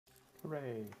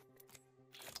Hooray.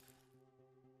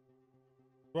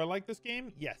 Do I like this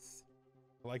game? Yes.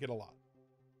 I like it a lot.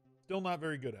 Still not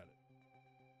very good at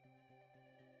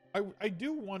it. I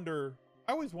do wonder,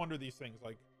 I always wonder these things,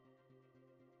 like,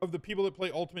 of the people that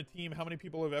play Ultimate Team, how many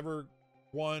people have ever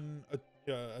won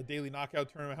a daily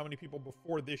knockout tournament? How many people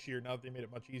before this year, now that they made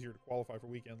it much easier to qualify for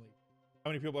Weekend League?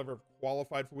 How many people have ever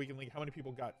qualified for Weekend League? How many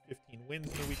people got 15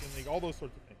 wins in the Weekend League? All those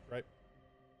sorts of things, right?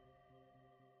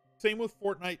 Same with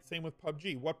Fortnite, same with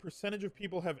PUBG. What percentage of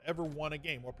people have ever won a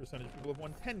game? What percentage of people have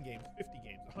won 10 games, 50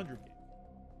 games, 100 games?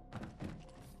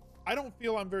 I don't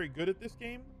feel I'm very good at this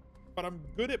game, but I'm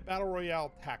good at Battle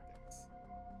Royale tactics.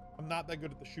 I'm not that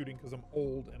good at the shooting because I'm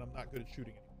old and I'm not good at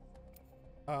shooting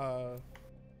anymore.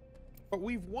 But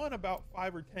we've won about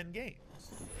 5 or 10 games.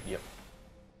 Yep.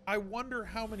 I wonder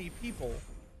how many people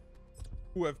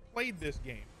who have played this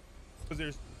game, because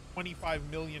there's 25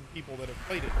 million people that have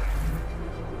played it,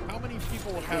 how many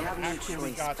people have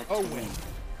actually got a win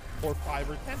or 5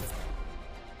 or 10 of them?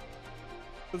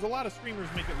 Because a lot of streamers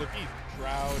make it look easy.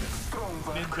 Shroud,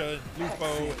 and Ninja, and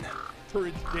Lupo, and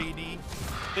Courage JD,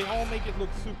 they all make it look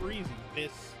super easy.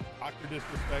 This, Dr.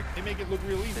 Disrespect, they make it look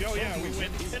real easy. Oh yeah, we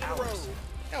win 10 in a row.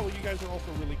 Yeah, well, you guys are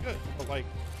also really good, but like,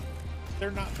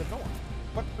 they're not the norm.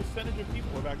 What percentage of people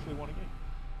have actually won a game?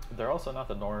 They're also not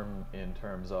the norm in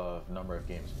terms of number of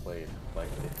games played. Like,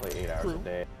 they play 8 hours a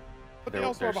day. But they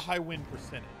also have a high win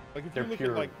percentage. Like, if you look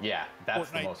at, like, yeah, that's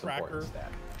Fortnite the most tracker, important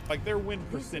stat. like, their win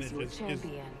percentage is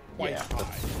quite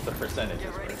high. The percentage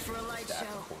is ready for a light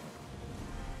show. important.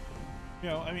 You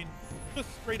know, I mean, just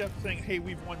straight up saying, hey,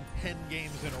 we've won 10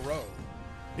 games in a row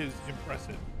is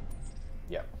impressive.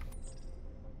 Yep.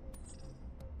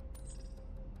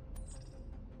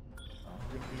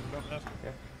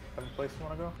 Yeah. Have a place you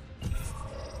want to go?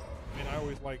 I mean, I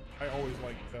always like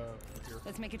here.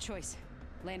 Let's make a choice.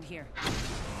 Land here.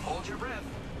 Hold your breath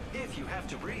if you have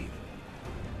to breathe.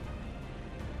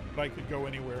 But I could go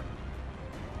anywhere.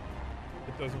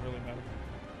 It doesn't really matter.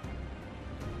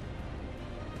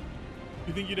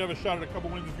 You think you'd have a shot at a couple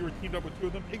wins if you were teamed up with 2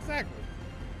 of them? Exactly.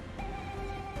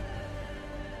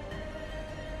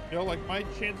 You know, like, my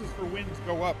chances for wins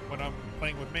go up when I'm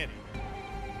playing with Manny.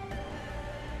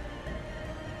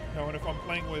 You know, and if I'm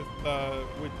playing with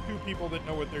 2 people that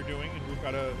know what they're doing, and we've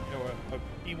got a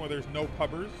team where there's no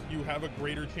pubbers, you have a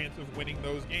greater chance of winning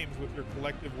those games with your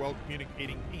collective,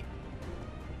 well-communicating team.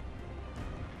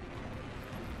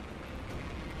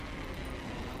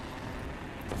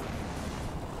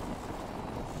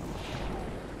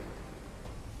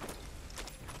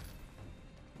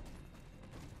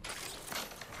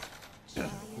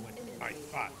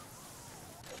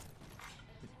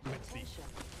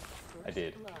 I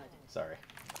did. Sorry.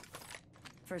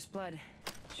 First blood.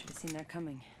 Should have seen that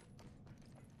coming.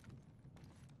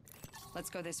 Let's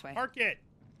go this way. Mark it!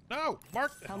 No!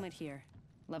 Mark the Helmet here.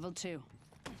 Level 2.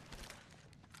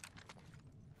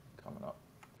 Coming up.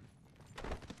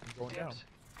 I'm going down.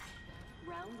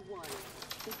 Round 1.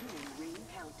 Beginning ring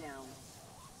countdown.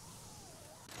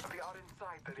 We are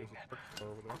inside the ring.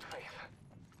 Over there. Good faith.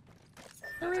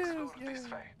 There Let's is, explore this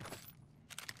yeah. way.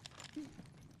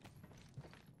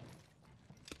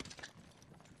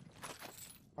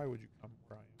 Why would you come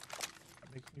where I am? That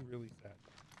makes me really sad.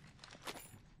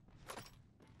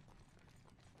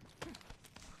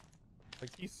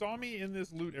 Like, he saw me in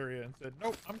this loot area and said,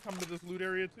 nope, I'm coming to this loot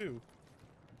area too.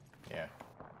 Yeah.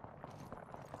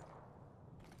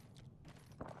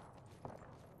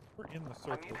 We're in the I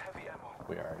circle. need heavy ammo.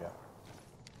 We are, yeah.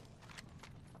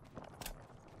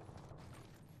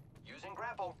 Using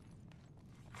grapple.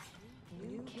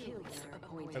 New kill leader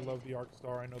appointed. I love the Arc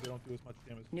Star. I know they don't do as much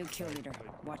damage. New kill leader.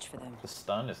 Watch for them. The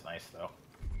stun is nice, though.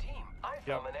 Team, I Yep.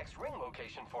 found the next ring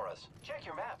location for us. Check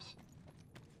your maps.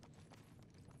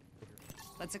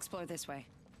 Let's explore this way.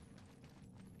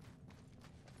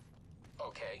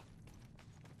 Okay.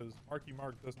 Because Marky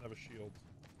Mark doesn't have a shield.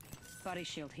 Body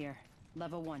shield here.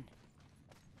 Level 1.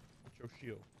 What's your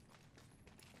shield?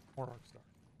 More Arc Star.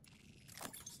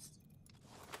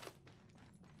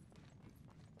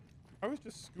 I always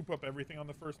just scoop up everything on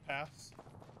the first pass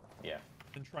Yeah.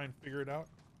 and try and figure it out.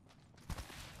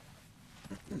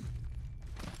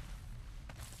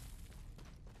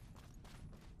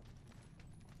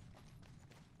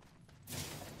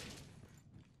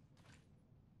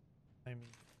 I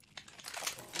mean,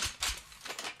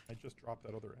 I just dropped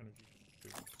that other energy. Too.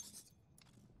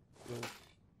 Still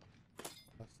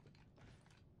less than.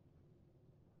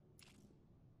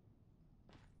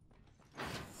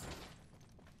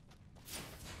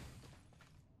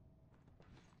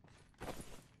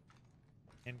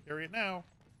 And carry it now.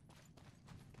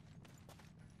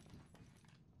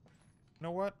 You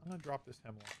know what? I'm gonna drop this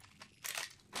hemlock.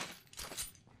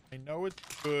 I know it's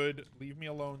good. Leave me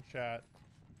alone, chat.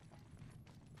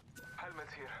 Helmet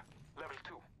here. Level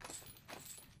 2.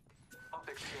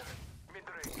 Optics here.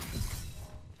 Mid-range.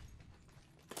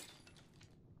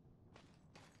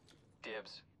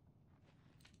 Dibs.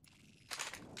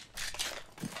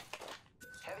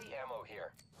 Heavy ammo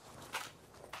here.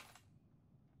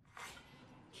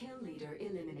 Kill leader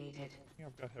eliminated. I think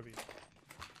I've got heavy.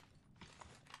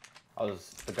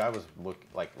 The guy was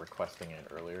requesting it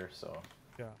earlier, so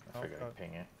Yeah. I figured I'd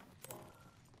ping it.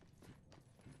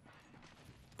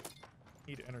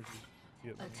 Need energy.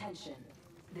 Yeah, Attention.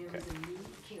 There is a new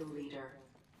kill leader.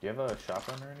 Do you have a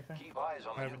shotgun or anything? Keep eyes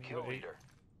on I the have new a kill new leader.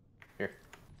 Here.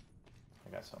 I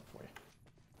got something for you.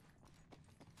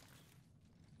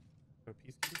 A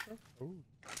peacekeeper truck? Ooh.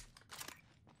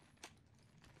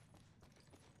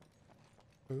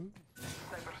 Ooh.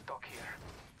 Sniper stock here.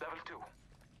 Level 2.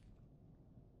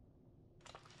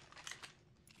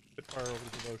 Spitfire over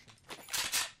the devotion.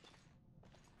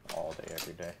 All day,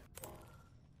 every day.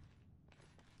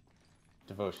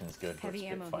 Devotion's good, but Heavy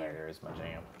ammo Spitfire here. is my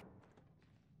jam.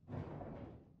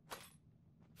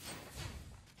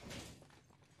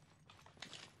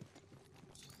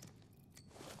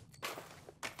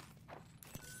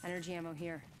 Energy ammo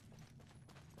here.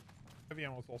 Heavy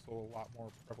ammo is also a lot more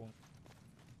prevalent.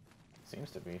 Seems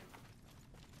to be.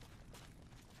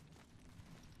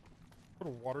 Go to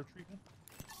water treatment.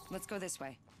 Let's go this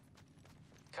way.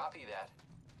 Copy that.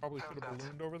 Probably should have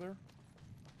ballooned over there.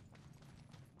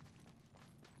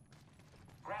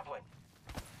 Grappling.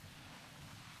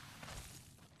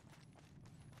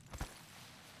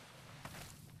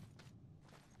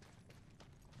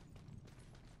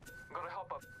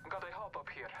 Gotta help up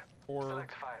here. Or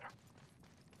Select fire.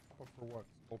 for what?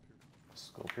 Skull piercer.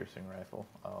 Skull piercing rifle.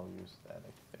 I'll use that,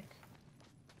 I think.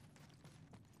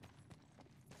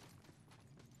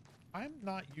 I'm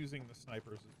not using the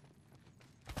snipers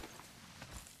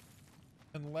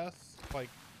unless, like,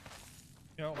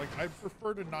 you know, like I'd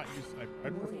prefer to not use sniper.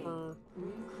 I'd prefer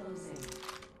Room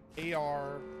closing.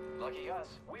 AR, Lucky us,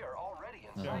 we are already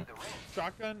inside the ring.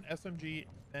 shotgun, SMG,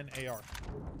 then AR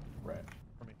Right.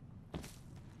 for me.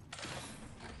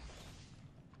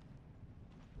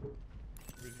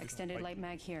 Extended light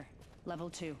mag here. Level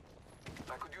 2.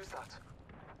 I could use that.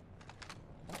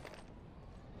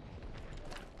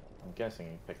 I'm guessing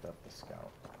he picked up the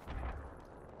scout.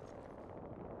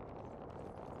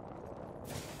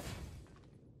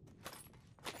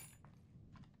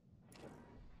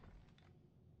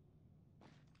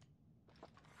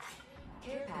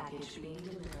 Care package being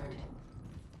delivered.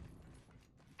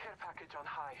 Care package on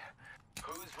high.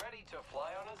 Who's ready to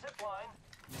fly on a zip line?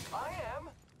 I am.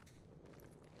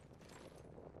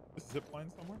 This zip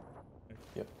line somewhere? Okay.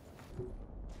 Yep.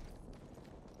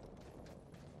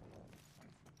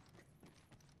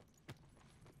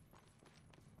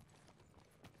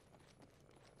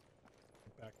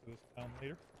 Back to this town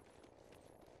later.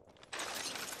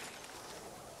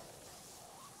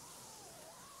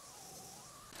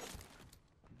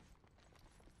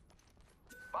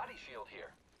 Body shield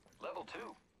here. Level 2.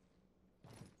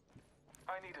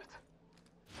 I need it.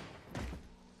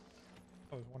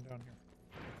 Oh, there's one down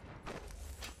here.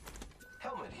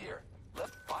 Helmet here.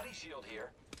 Body shield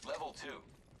here. Level 2.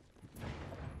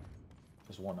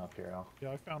 There's one up here, Al.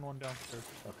 Yeah, I found one downstairs.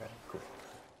 Okay, cool.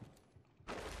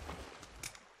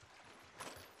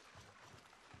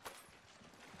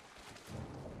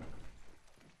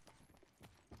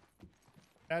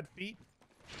 Bad feet?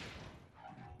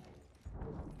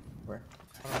 Where?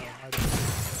 I don't know.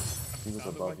 He was Sounded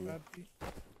above like you. bad feet.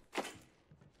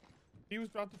 He was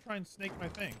about to try and snake my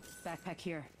thing. Backpack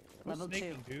here. No Level 2.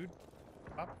 snaking, dude.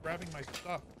 Stop grabbing my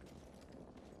stuff.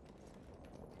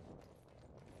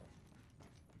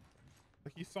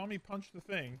 Like, he saw me punch the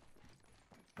thing,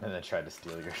 And then tried to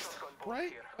steal your stuff.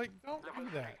 right? Like, don't do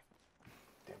that.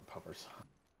 Damn puppers.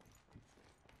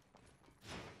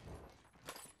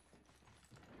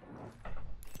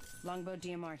 Longbow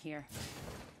DMR here.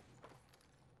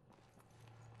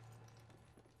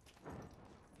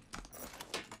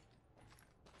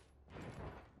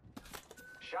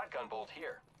 Shotgun bolt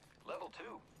here. Level 2.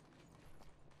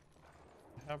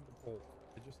 I have the bolt.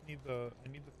 I just need the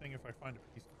thing if I find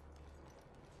a piece.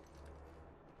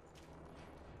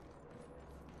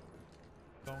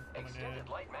 Don't coming in. Extended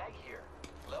light mag here.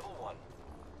 Level 1.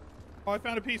 Oh, I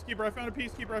found a peacekeeper. I found a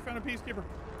peacekeeper. I found a peacekeeper.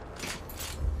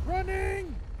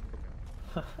 Running!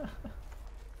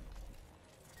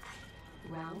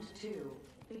 Round 2.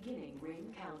 Beginning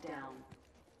ring countdown.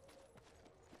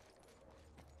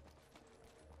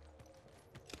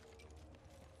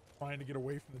 Trying to get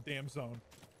away from the damn zone.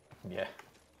 Yeah.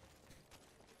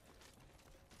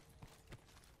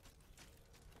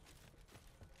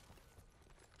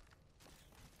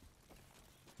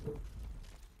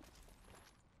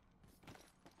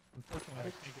 Unfortunately,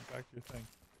 I can't get back to your thing.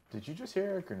 Did you just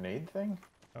hear a grenade thing?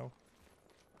 No.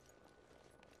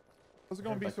 How's it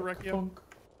going, Bisarekia?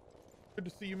 Good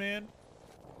to see you, man.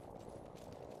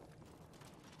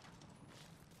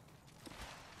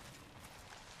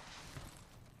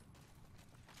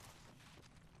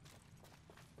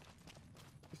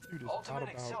 This dude is Ultimate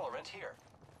accelerant here.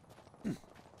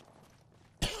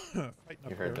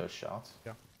 You heard those shots?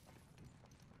 Yeah.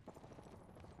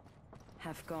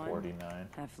 Half gone. 49.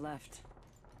 Half left.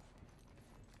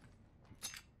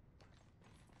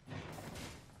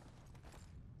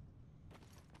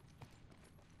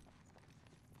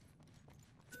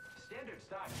 Standard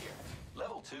stock here.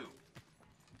 Level 2.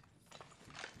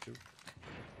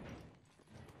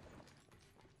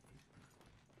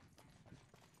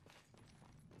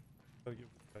 Gotta give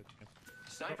this guy a chance.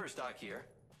 Sniper stock here.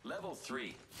 Level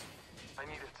 3. I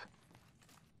need it.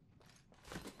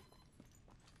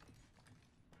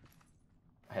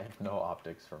 I have no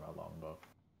optics for my longbow.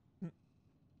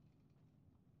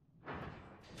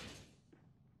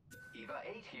 Eva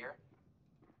 8 here.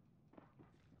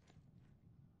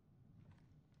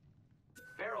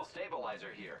 Barrel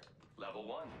stabilizer here. Level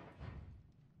 1.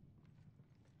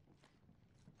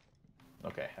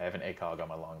 Okay, I have an ACOG on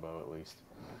my longbow at least.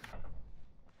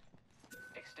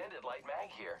 Extended light mag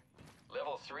here.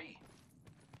 Level 3.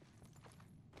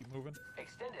 Keep moving.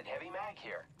 Extended heavy mag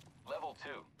here. Level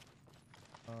 2.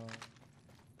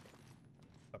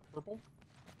 That purple?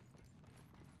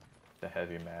 The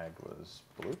heavy mag was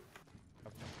blue.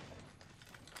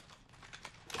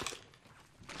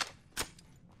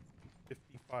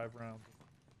 55 rounds.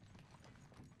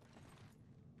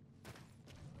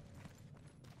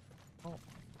 Oh,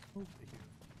 move to here.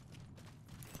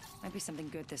 Might be something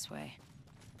good this way.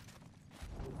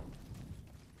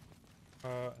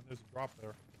 And there's a drop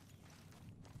there.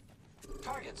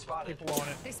 Target spotted. People on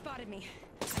it. They spotted me.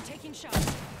 I'm taking shots.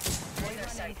 In their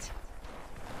sight.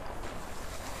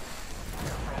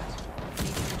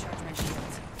 Need to recharge my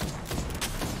shields.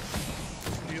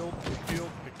 Shield,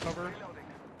 the cover. Reloading.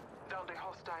 Down the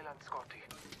hostile and Scotty.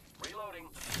 Reloading.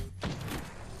 I'm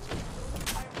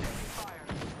taking fire.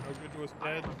 No good to us, I'm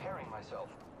dead. repairing myself.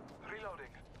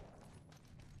 Reloading.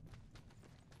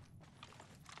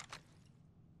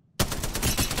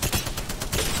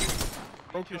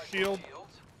 Broke his shield.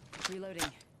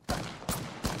 Reloading.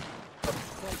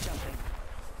 Wall jumping.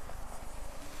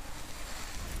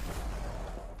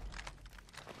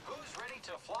 Who's ready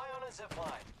to fly on a zip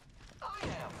line? I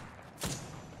am.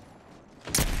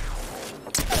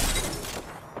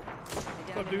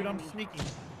 What's up, dude? I'm sneaking.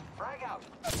 Frag out.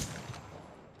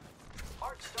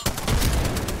 Hard stop.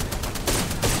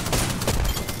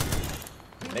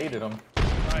 Naded him. I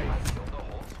Nice. killed the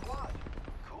whole squad.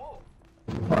 Cool.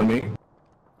 Pardon me?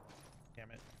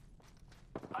 Damn it.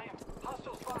 I am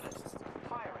hostile spotted.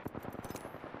 Firing.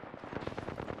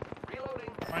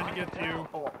 Reloading. Trying to get to you.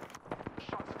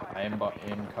 Shots fired. I am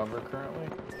in cover currently.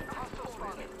 Hostile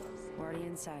spotted. We're already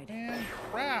inside. And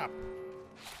crap.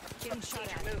 Getting shot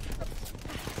at. Going to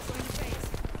phase.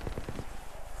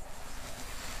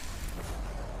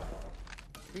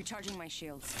 Recharging my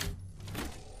shields.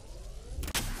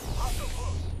 Hostile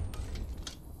close.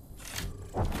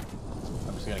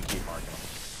 I'm just gonna keep marking them.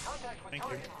 Contact with Thank you.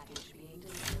 target. Package being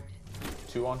delivered.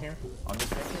 2 on here, on this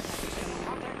thing.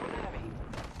 Contact with enemy.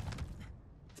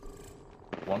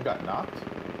 1 got knocked.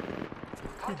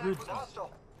 Contact groups with now.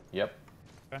 hostile. Yep.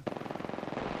 Okay.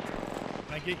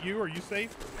 Can I get you? Are you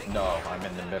safe? No, I'm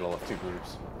in the middle of 2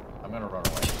 groups. I'm gonna run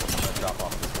away. I'm gonna drop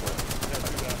off this cliff. Yeah,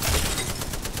 do that.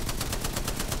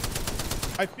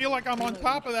 I feel like I'm on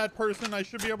top of that person. I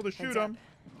should be able to shoot Heads up. him.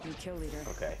 New kill leader.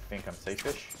 Okay, I think I'm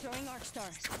safe-ish. Throwing arc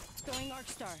star. Throwing arc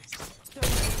star.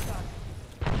 Throwing arc star.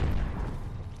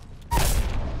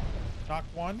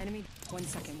 Knocked one. Enemy. 1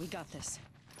 second. We got this.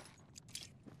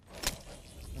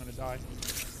 I'm gonna die.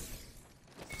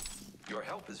 Your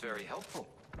help is very helpful.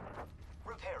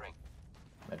 Repairing.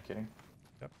 Med kidding.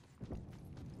 Yep.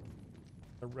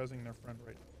 They're rezzing their friend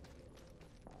right now.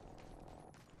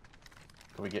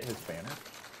 Can we get his banner?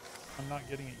 I'm not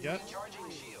getting it yet. Recharging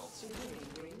shields. Beginning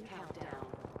ring countdown.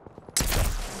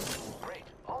 Great.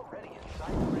 Already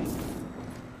inside the ring.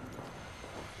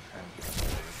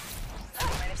 I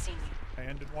might have seen you. I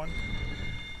ended one.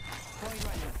 Boy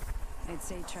running. I'd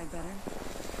say try better.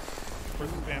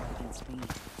 Where's the banner? Against me.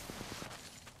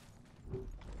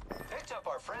 Picked up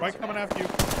our friends. Right coming after you.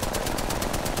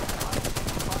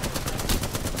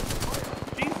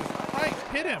 Jesus Christ,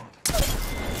 hit him!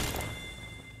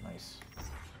 Nice. I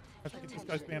have to get this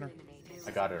guy's banner.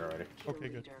 I got it already. Okay,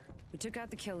 good. We took out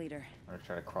the kill leader. I'm gonna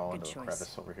try to crawl Good into a choice.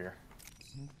 crevice over here.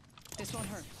 This won't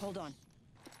hurt. Hold on.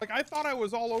 Like, I thought I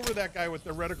was all over that guy with the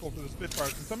reticle for the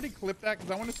Spitfires. Can somebody clip that? Because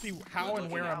I want to see how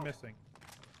and where I'm missing.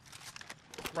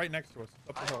 Right next to us.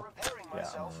 Up the hill. Yeah,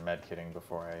 I'm med-kitting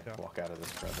before I walk out of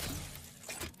this crevice.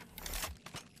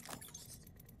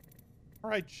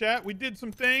 All right, chat. We did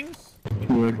some things.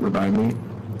 Can you, like, revive me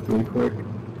really quick?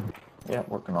 Yeah,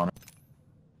 working on it.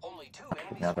 Only 2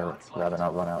 enemy Now they'd squads rather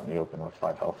left. not run out in the open with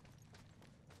 5 health.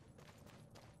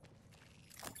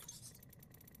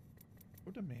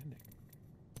 So demanding.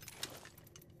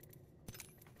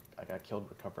 I got killed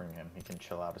recovering him. He can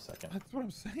chill out a second. That's what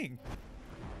I'm saying.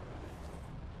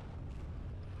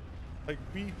 Like,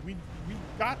 we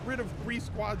got rid of 3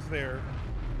 squads there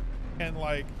and,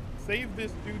 like, saved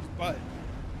this dude's butt.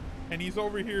 And he's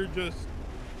over here just,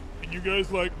 can you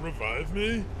guys, like, revive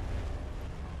me?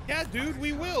 Yeah, dude,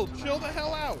 we will. Chill the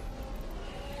hell out.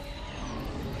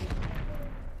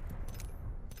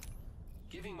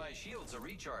 Giving my shields a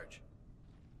recharge.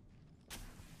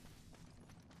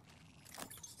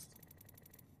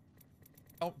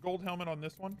 Gold helmet on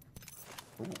this one.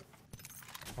 Ooh.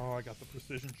 Oh, I got the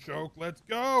precision choke. Let's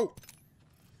go.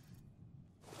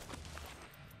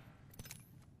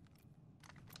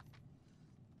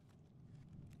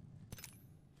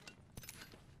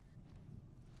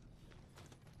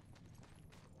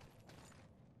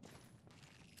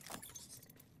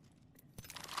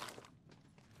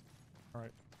 All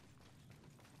right.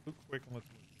 Look quick and let's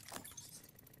move.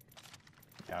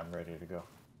 Yeah, I'm ready to go.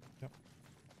 Yep.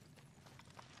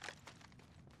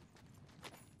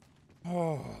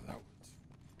 Oh, that was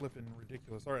flipping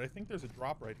ridiculous. All right, I think there's a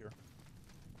drop right here.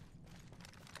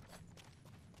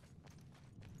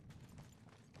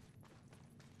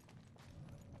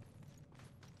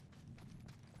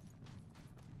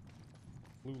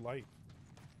 Blue light.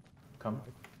 Come.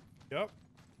 Yep.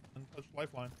 Untouched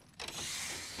lifeline.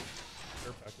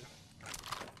 Care package.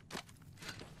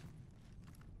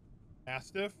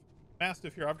 Mastiff.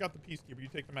 Mastiff here. I've got the Peacekeeper. You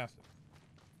take the Mastiff.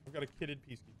 I've got a kitted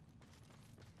Peacekeeper.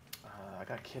 I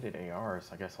got kitted ARs.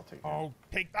 I guess I'll take that. Oh,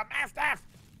 take the Mastiff!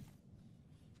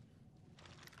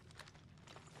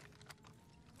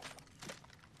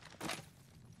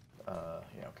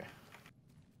 Yeah, okay.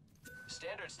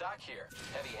 Standard stock here.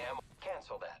 Heavy ammo.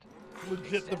 Cancel that.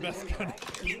 Legit the best gun.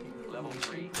 Level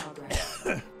 3. Progress.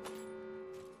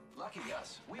 Lucky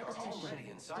us. We are already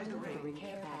inside the ring. Delivering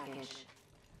care package.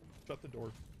 Shut the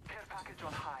doors. Care package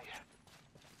on high.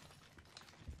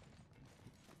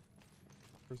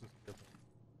 Where's this care package?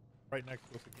 Right next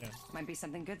to us again. Might be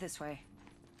something good this way.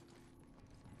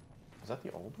 Is that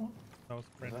the old one? No, it's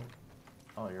brand new.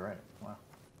 Oh, you're right. Wow.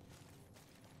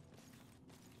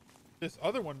 This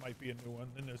other one might be a new one.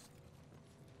 Then there's...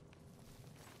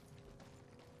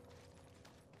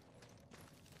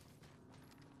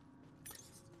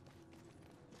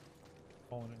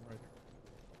 Falling in right here.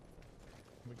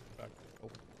 Let me get back to the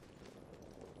building.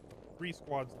 3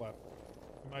 squads left.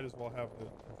 We might as well have the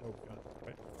dope gun,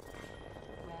 right?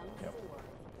 Round Yep.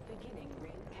 4. Beginning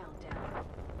ring countdown.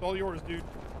 It's all yours, dude.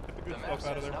 Get the good The map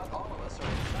stuff out of says there. not all of us are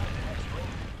inside the next ring.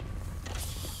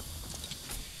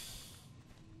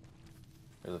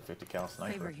 There's a 50 cal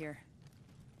sniper. Favor here.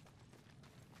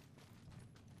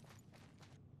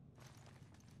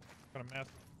 Got a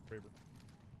massive Kraber.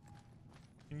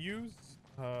 Can use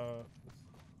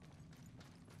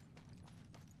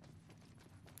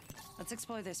Let's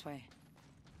explore this way.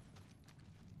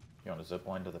 You want to zip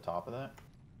line to the top of that?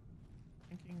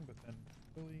 thinking, but then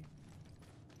really.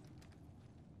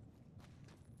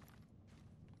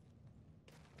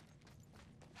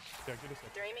 Yeah, get us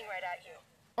up. They're aiming right at you.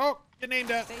 Oh, get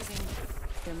named at.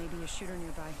 Phasing. There may be a shooter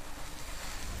nearby.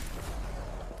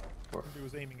 Where, Somebody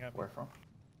was aiming at me. where from?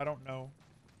 I don't know.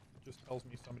 It just tells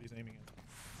me somebody's aiming at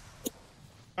me.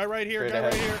 Guy right here, Straight guy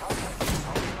right ahead. here.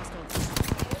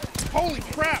 Holy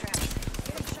crap!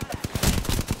 Getting shot at.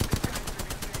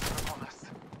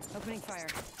 Opening fire.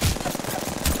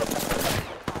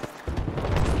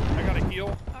 I got a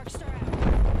heal. Arc star out.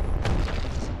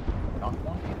 Knock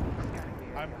one?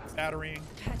 I'm battering.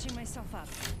 Patching myself up.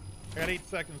 I got 8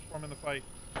 seconds before I'm in the fight.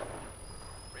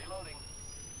 Reloading.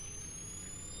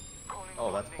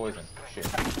 Oh, that's poison. Shit.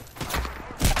 Spotted me.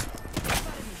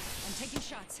 I'm taking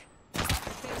shots.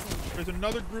 Phasing. There's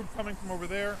another group coming from over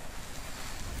there.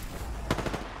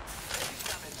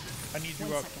 I need you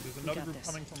 1 up. second. There's We another got group this.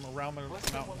 coming from around the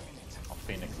mountain. Oh,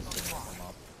 Phoenix is gonna come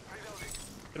up.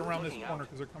 Get around this corner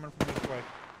because they're coming from this way.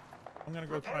 I'm gonna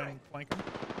go try and flank them.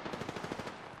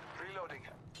 Reloading.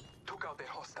 Took out a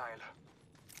hostile.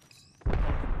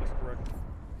 This direction.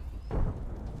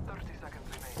 30 seconds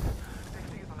remain.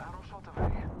 Safety is an arrow shot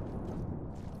away.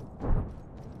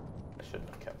 I shouldn't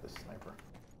have kept this sniper.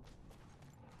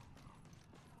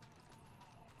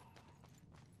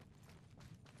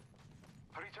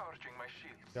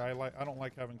 Yeah, I don't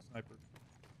like having snipers.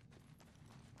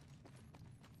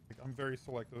 Like, I'm very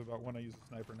selective about when I use a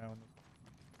sniper now.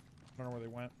 I don't know where they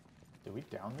went. Did we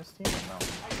down this team or no?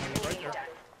 Oh, right there.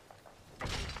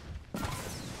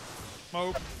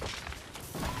 Smoke.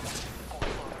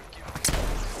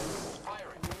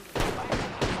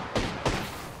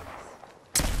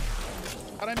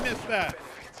 How'd I miss that?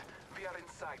 We are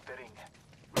inside the ring.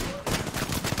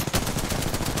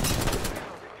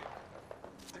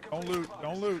 Don't loot.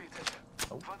 Don't loot.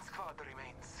 One squad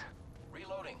remains.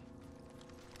 Reloading.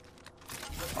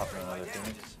 Off another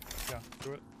team. Yeah,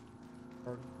 do it.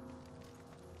 Pardon.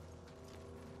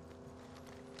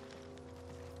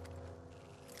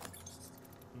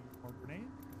 More grenade.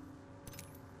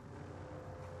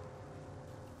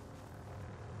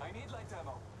 I need light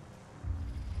ammo.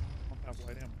 Don't have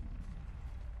light ammo.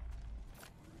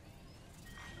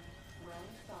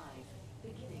 Round 5.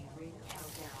 Beginning ring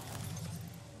countdown.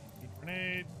 Need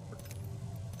grenade.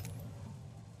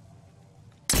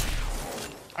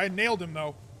 I nailed him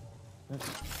though.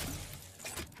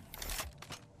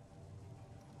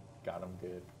 Got him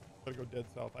good. Gotta go dead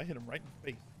south. I hit him right in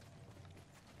the face.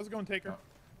 How's it going, Taker? Oh.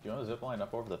 Do you want to zip line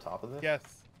up over the top of this?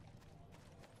 Yes.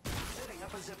 Setting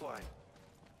up a zip line.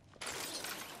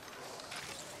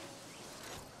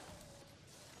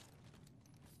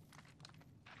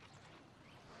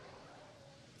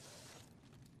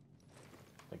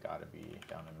 They gotta be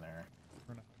down in there.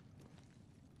 Or not.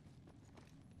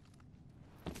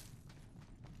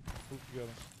 Move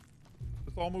together.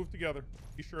 Let's all move together.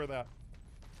 Be sure of that.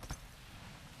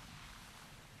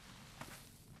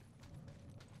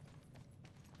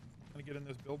 Gonna get in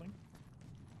this building?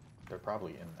 They're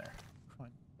probably in there.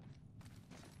 Fine.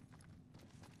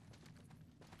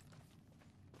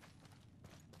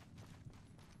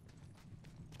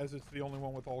 As it's the only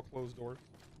one with all closed doors.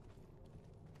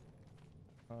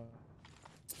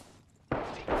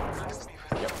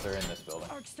 Yep, they're in this building.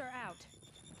 Arc star out.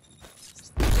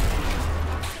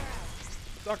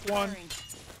 Stuck one. Firing.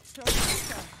 Throwing arc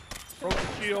star. Broke the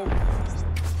shield.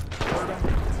 Hurt him.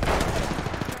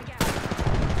 Frag out.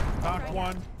 Knocked Frag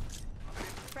one. out.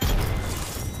 Frag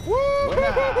out. Woo!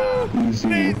 Wow. Easy.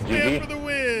 Nade spam for the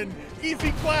win.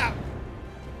 Easy clap.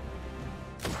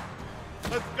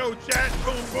 Let's go, chat.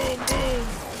 Boom, boom, boom.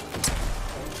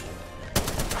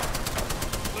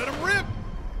 Let him rip.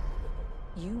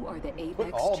 You are the Put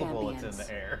Apex all the champions. bullets in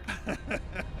the air.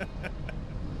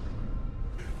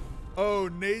 Oh,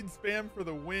 nade spam for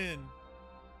the win.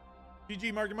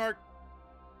 GG, Marky Mark.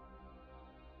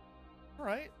 All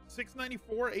right.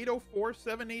 694, 804,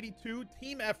 782.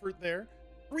 Team effort there.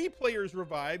 3 players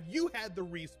revived. You had the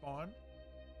respawn.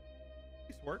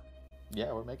 Nice work.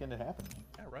 Yeah, we're making it happen.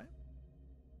 Yeah, right.